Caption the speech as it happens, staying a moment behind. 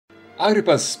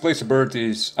Agrippa's place of birth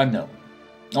is unknown.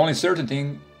 The only certain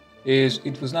thing is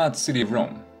it was not the city of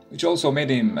Rome, which also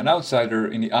made him an outsider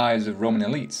in the eyes of Roman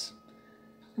elites.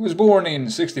 He was born in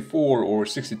 64 or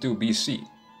 62 BC.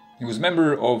 He was a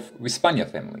member of Vipsania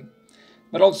family,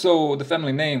 but also the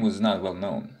family name was not well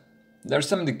known. There's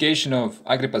some indication of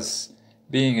Agrippa's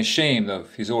being ashamed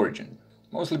of his origin,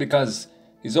 mostly because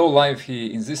his whole life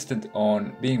he insisted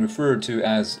on being referred to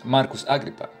as Marcus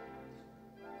Agrippa.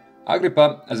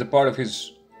 Agrippa, as a part of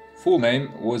his full name,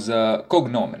 was a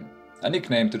cognomen, a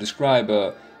nickname to describe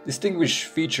a distinguished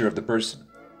feature of the person.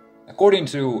 According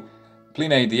to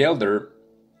Pliny the Elder,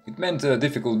 it meant a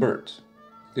difficult birth.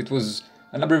 It was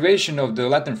an abbreviation of the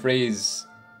Latin phrase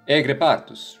egre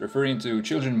partus, referring to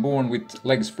children born with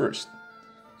legs first.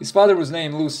 His father was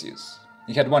named Lucius.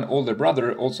 He had one older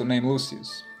brother also named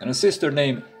Lucius, and a sister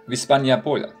named Vipsania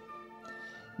Pola.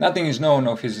 Nothing is known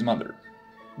of his mother.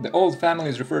 The old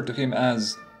families referred to him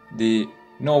as the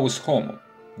novus homo,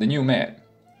 the new man,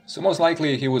 so most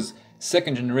likely he was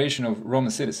second generation of Roman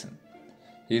citizen.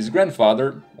 His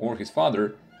grandfather, or his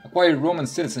father, acquired Roman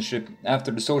citizenship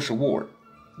after the social war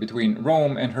between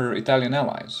Rome and her Italian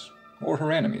allies, or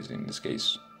her enemies in this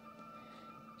case.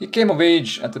 He came of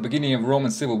age at the beginning of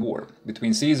Roman civil war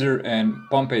between Caesar and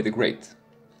Pompey the Great.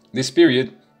 This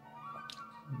period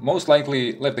most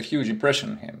likely left a huge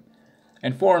impression on him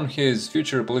and formed his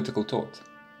future political thought.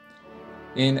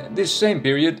 In this same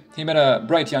period, he met a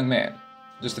bright young man,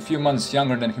 just a few months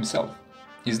younger than himself.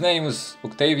 His name was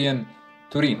Octavian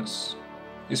Turinus.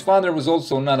 His father was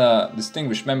also not a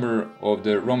distinguished member of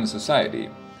the Roman society,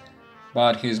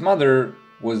 but his mother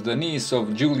was the niece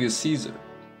of Julius Caesar,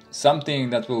 something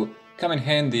that will come in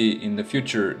handy in the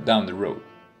future down the road.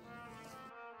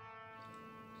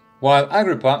 While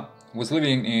Agrippa was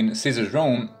living in Caesar's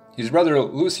Rome, his brother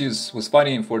Lucius was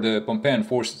fighting for the Pompeian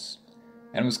forces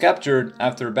and was captured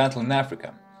after a battle in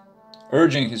Africa.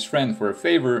 Urging his friend for a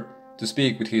favor to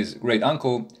speak with his great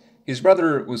uncle, his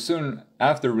brother was soon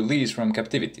after released from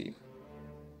captivity.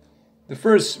 The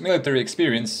first military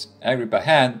experience Agrippa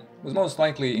had was most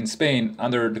likely in Spain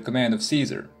under the command of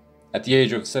Caesar, at the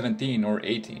age of 17 or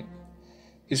 18.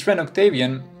 His friend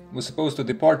Octavian was supposed to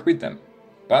depart with them,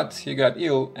 but he got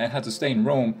ill and had to stay in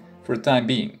Rome for the time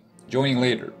being, joining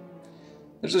later.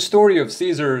 There's a story of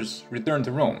Caesar's return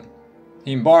to Rome.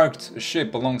 He embarked a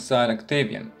ship alongside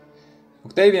Octavian.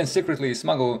 Octavian secretly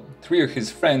smuggled 3 of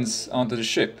his friends onto the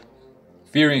ship,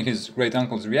 fearing his great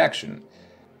uncle's reaction,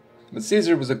 but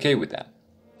Caesar was okay with that.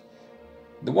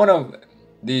 The one of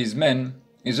these men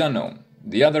is unknown.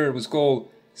 The other was called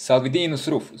Salvidinus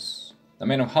Rufus, a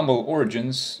man of humble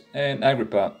origins, and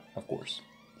Agrippa, of course.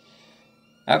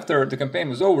 After the campaign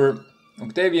was over,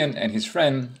 Octavian and his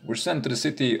friend were sent to the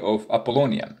city of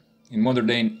Apollonia, in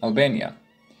modern-day Albania,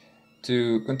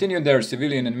 to continue their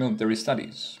civilian and military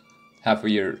studies. Half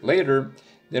a year later,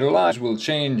 their lives will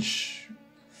change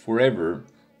forever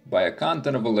by a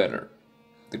content of a letter.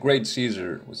 The great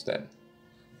Caesar was dead.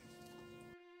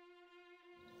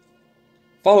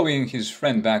 Following his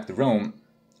friend back to Rome,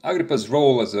 Agrippa's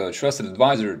role as a trusted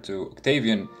advisor to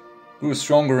Octavian grew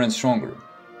stronger and stronger.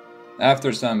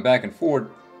 After some back and forth,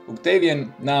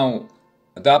 Octavian, now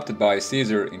adopted by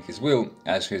Caesar in his will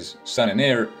as his son and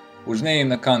heir, was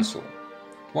named a consul,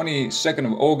 22nd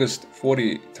of August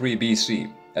 43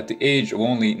 BC, at the age of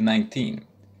only 19.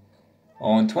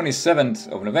 On 27th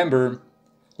of November,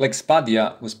 Lex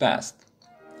Padia was passed,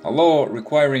 a law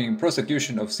requiring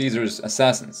prosecution of Caesar's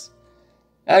assassins.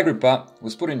 Agrippa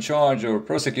was put in charge of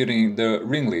prosecuting the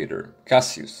ringleader,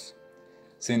 Cassius.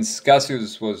 Since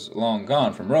Cassius was long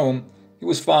gone from Rome, he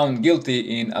was found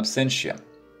guilty in absentia.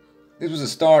 This was the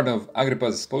start of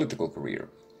Agrippa's political career.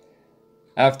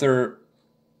 After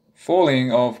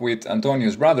falling off with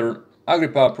Antonius' brother,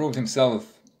 Agrippa proved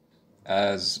himself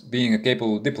as being a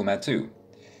capable diplomat too.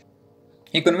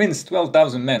 He convinced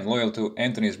 12,000 men loyal to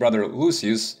Antony's brother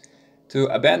Lucius to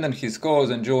abandon his cause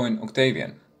and join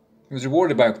Octavian. He was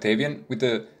rewarded by Octavian with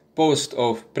the post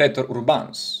of Praetor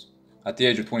Urbanus. At the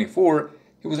age of 24,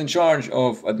 he was in charge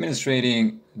of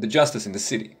administrating the justice in the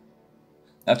city.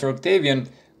 After Octavian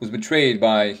was betrayed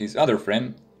by his other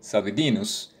friend,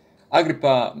 Salvidinus,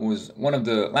 Agrippa was one of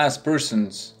the last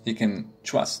persons he can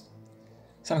trust.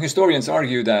 Some historians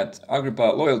argue that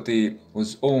Agrippa's loyalty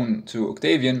was owed to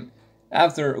Octavian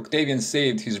after Octavian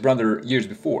saved his brother years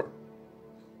before.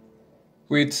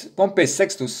 With Pompey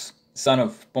Sextus, son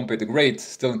of Pompey the Great,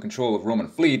 still in control of Roman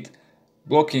fleet,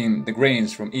 blocking the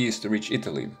grains from east to reach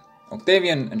Italy,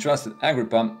 Octavian entrusted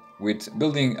Agrippa with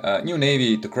building a new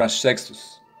navy to crush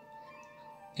Sextus.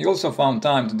 He also found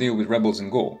time to deal with rebels in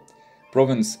Gaul,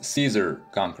 province Caesar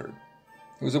conquered.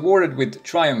 He was awarded with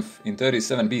triumph in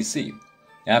 37 BC,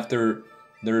 after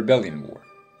the Rebellion War.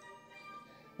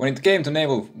 When it came to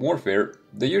naval warfare,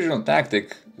 the usual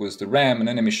tactic was to ram an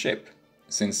enemy ship.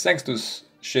 Since Sextus'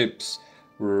 ships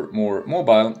were more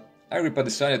mobile, Agrippa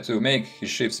decided to make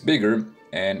his ships bigger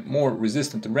and more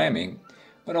resistant to ramming,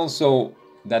 but also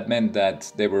that meant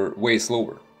that they were way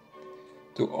slower.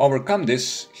 To overcome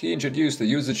this, he introduced the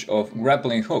usage of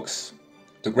grappling hooks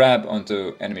to grab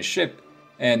onto enemy ship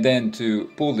and then to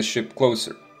pull the ship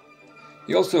closer.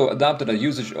 He also adopted a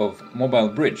usage of mobile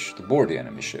bridge to board the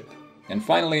enemy ship, and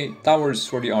finally towers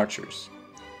for the archers.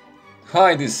 To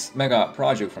hide this mega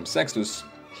project from Sextus,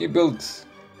 he built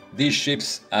these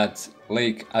ships at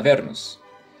Lake Avernus,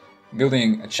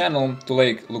 building a channel to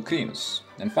Lake Lucrinus,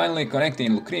 and finally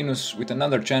connecting Lucrinus with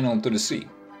another channel to the sea.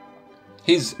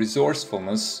 His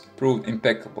resourcefulness proved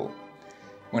impeccable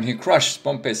when he crushed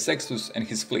Pompey Sextus and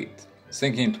his fleet,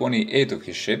 sinking 28 of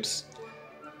his ships,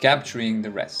 capturing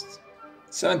the rest.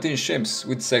 17 ships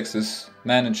with Sextus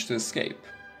managed to escape,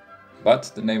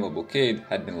 but the naval blockade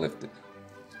had been lifted.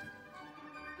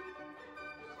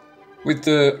 With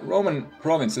the Roman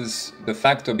provinces de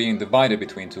facto being divided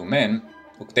between two men,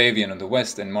 Octavian on the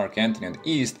west and Mark Antony on the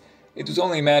east, it was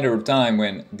only a matter of time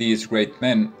when these great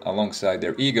men, alongside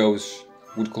their egos,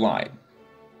 would collide.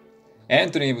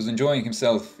 Antony was enjoying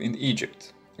himself in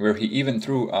Egypt, where he even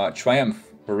threw a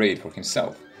triumph parade for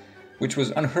himself, which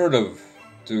was unheard of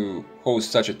to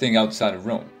host such a thing outside of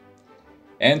Rome.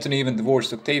 Antony even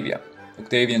divorced Octavia,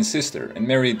 Octavian's sister, and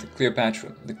married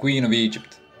Cleopatra, the Queen of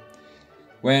Egypt.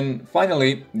 When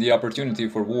finally the opportunity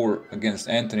for war against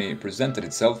Antony presented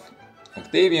itself,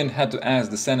 Octavian had to ask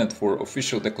the Senate for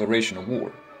official declaration of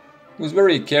war. He was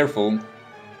very careful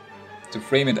to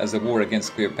frame it as a war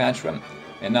against Cleopatra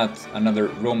and not another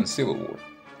Roman civil war.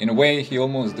 In a way, he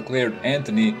almost declared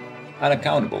Antony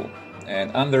unaccountable and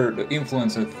under the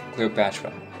influence of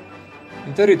Cleopatra.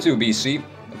 In 32 BC,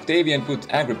 Octavian put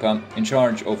Agrippa in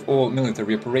charge of all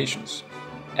military operations.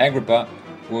 Agrippa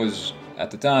was at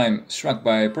the time struck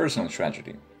by a personal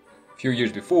tragedy. A few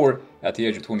years before, at the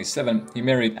age of 27, he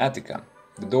married Attica,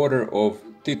 the daughter of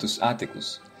Titus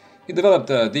Atticus. He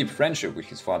developed a deep friendship with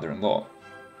his father-in-law.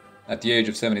 At the age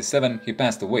of 77, he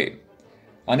passed away,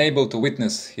 unable to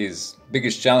witness his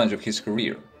biggest challenge of his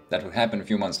career, that would happen a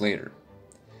few months later.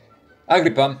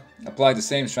 Agrippa applied the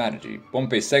same strategy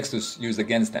Pompey Sextus used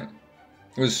against him.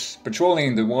 He was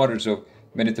patrolling the waters of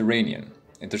Mediterranean,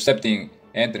 intercepting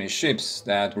Antony's ships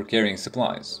that were carrying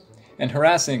supplies, and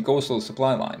harassing coastal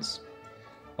supply lines.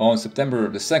 On September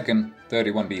 2nd,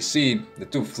 31 BC, the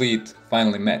two fleets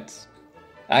finally met.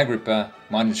 Agrippa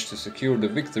managed to secure the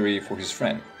victory for his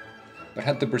friend, but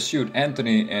had to pursue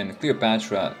Antony and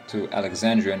Cleopatra to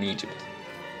Alexandria in Egypt.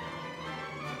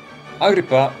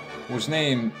 Agrippa was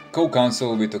named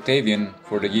co-consul with Octavian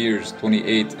for the years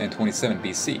 28 and 27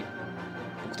 BC.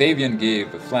 Octavian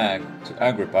gave a flag to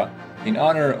Agrippa in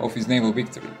honor of his naval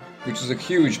victory, which was a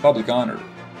huge public honor.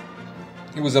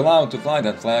 He was allowed to fly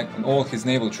that flag on all his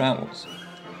naval travels.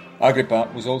 Agrippa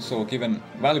was also given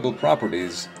valuable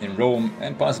properties in Rome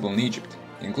and possible in Egypt,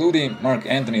 including Mark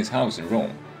Antony's house in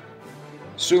Rome.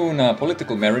 Soon a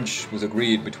political marriage was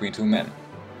agreed between two men.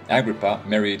 Agrippa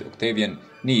married Octavian's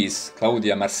niece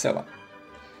Claudia Marcella.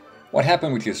 What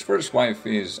happened with his first wife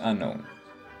is unknown.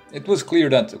 It was clear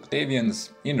that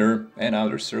Octavian's inner and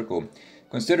outer circle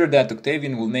considered that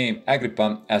Octavian will name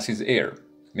Agrippa as his heir,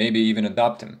 maybe even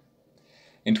adopt him.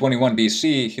 In 21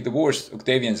 BC, he divorced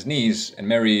Octavian's niece and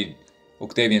married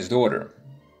Octavian's daughter,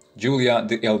 Julia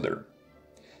the Elder.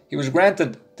 He was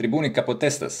granted tribunica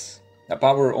potestas, a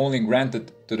power only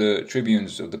granted to the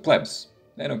tribunes of the plebs,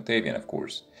 and Octavian, of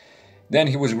course. Then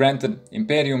he was granted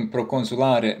imperium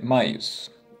proconsulare maius,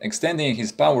 extending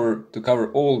his power to cover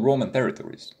all Roman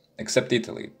territories, except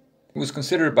Italy. He was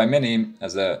considered by many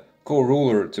as a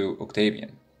co-ruler to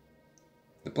Octavian.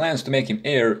 The plans to make him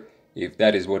heir, if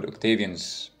that is what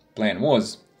Octavian's plan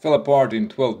was, fell apart in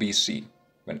 12 BC,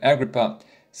 when Agrippa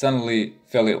suddenly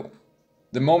fell ill.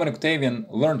 The moment Octavian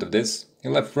learned of this, he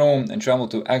left Rome and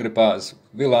traveled to Agrippa's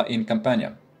villa in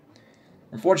Campania.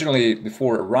 Unfortunately,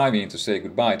 before arriving to say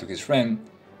goodbye to his friend,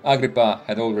 Agrippa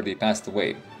had already passed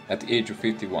away at the age of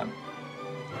 51.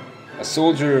 A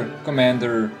soldier,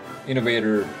 commander,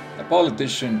 innovator, a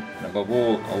politician, and above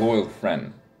all, a loyal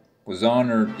friend, was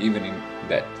honored even in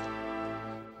death.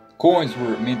 Coins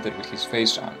were minted with his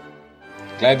face on.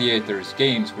 Gladiators'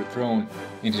 games were thrown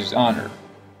in his honor.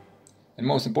 And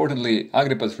most importantly,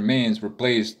 Agrippa's remains were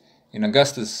placed in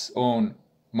Augustus' own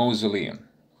mausoleum.